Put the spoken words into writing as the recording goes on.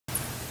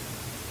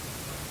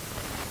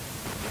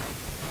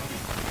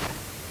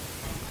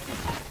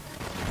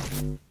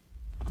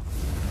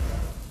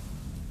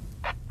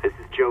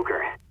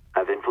Joker.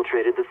 I've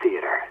infiltrated the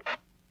theater.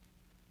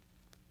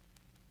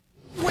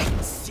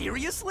 Wait,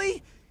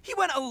 seriously? He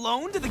went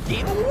alone to the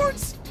Game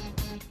Awards?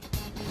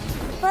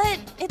 But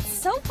it's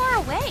so far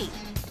away.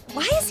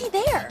 Why is he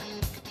there?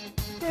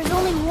 There's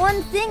only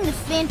one thing the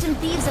Phantom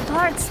Thieves of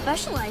Hearts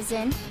specialize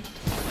in.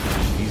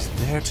 He's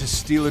there to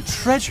steal a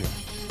treasure.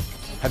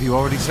 Have you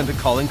already sent a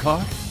calling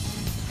card?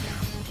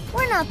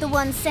 We're not the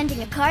ones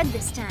sending a card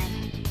this time.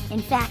 In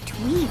fact,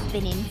 we've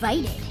been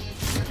invited.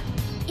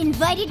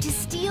 Invited to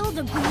steal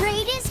the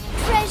greatest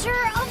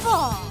treasure of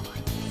all.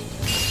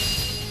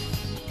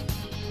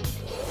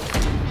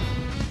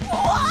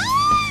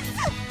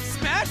 What?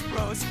 Smash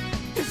Bros?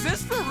 Is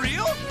this for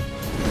real?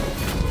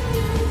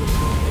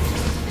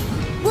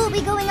 We'll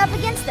be going up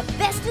against the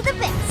best of the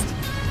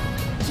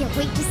best. Can't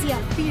wait to see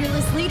our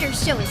fearless leader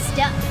show his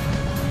stuff.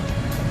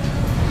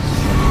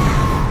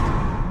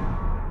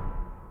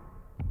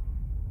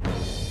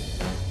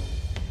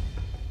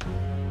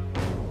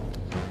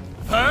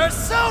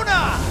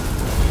 Persona!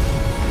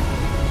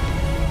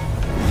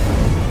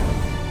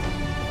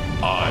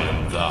 I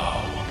am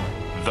thou.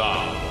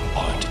 Thou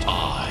art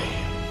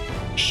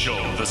I. Show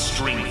the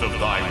strength of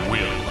thy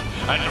will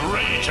and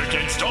rage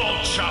against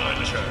all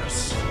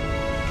challengers.